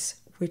diaries,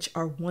 which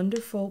are a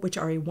wonderful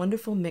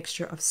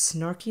mixture of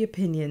snarky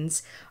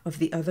opinions of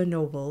the other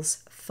nobles,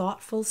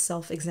 thoughtful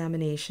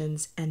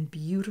self-examinations, and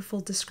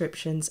beautiful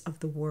descriptions of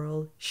the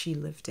world she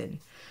lived in.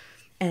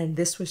 And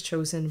this was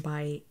chosen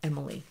by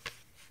Emily.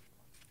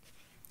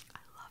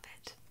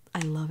 I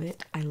love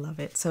it. I love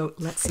it. So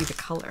let's see the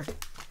color.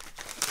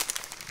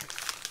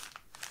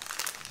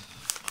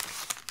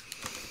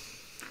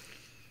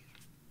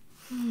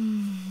 Look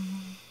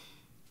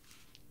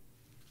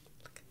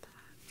at that.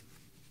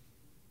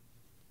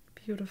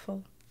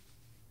 Beautiful.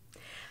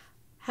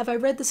 Have I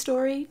read the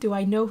story? Do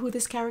I know who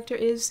this character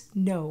is?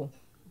 No.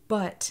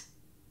 But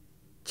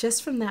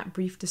just from that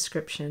brief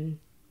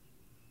description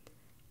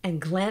and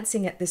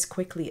glancing at this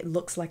quickly, it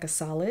looks like a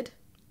solid,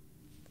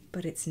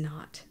 but it's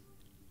not.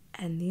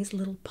 And these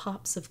little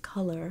pops of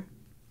color,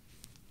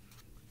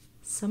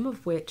 some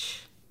of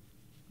which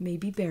may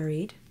be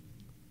buried,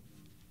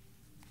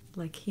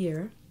 like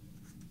here.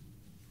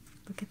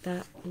 Look at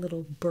that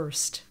little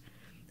burst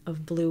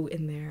of blue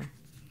in there.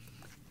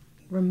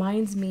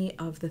 Reminds me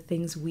of the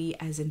things we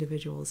as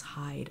individuals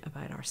hide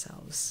about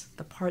ourselves,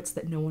 the parts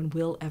that no one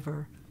will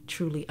ever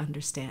truly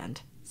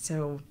understand.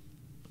 So,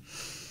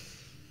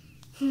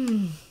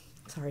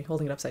 sorry,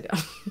 holding it upside down.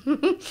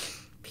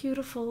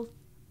 Beautiful,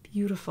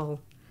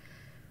 beautiful.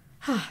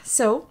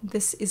 So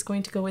this is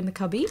going to go in the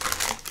cubby.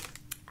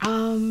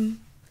 And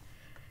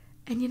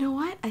you know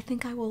what? I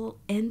think I will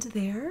end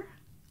there.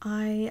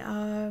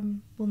 I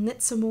will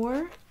knit some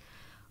more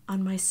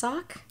on my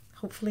sock.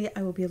 Hopefully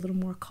I will be a little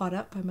more caught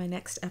up by my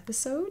next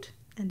episode.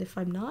 And if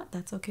I'm not,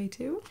 that's okay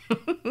too.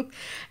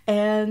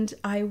 And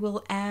I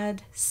will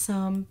add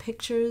some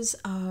pictures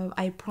of,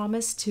 I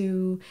promise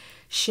to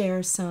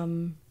share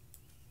some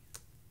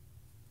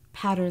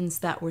patterns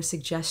that were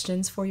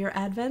suggestions for your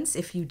Advents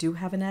if you do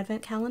have an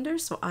Advent calendar.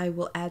 So I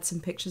will add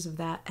some pictures of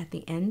that at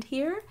the end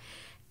here.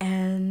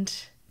 And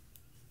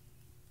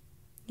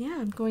yeah,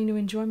 I'm going to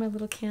enjoy my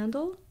little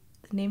candle.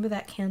 The name of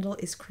that candle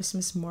is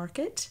Christmas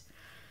Market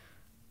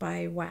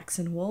by Wax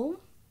and Wool.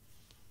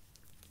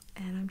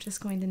 And I'm just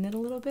going to knit a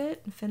little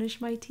bit and finish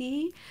my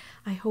tea.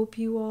 I hope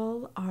you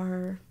all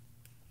are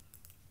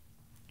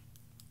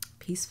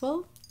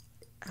peaceful,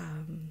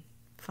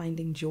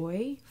 finding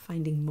joy,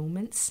 finding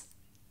moments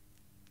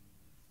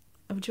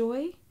of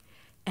joy.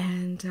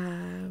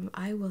 And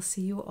I will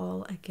see you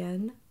all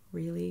again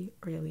really,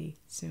 really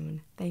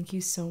soon. Thank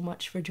you so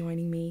much for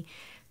joining me.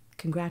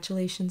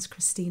 Congratulations,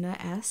 Christina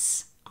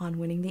S., on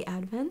winning the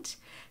Advent.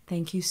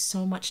 Thank you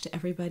so much to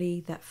everybody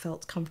that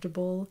felt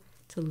comfortable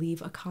to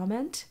leave a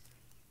comment.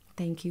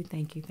 Thank you,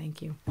 thank you,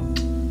 thank you.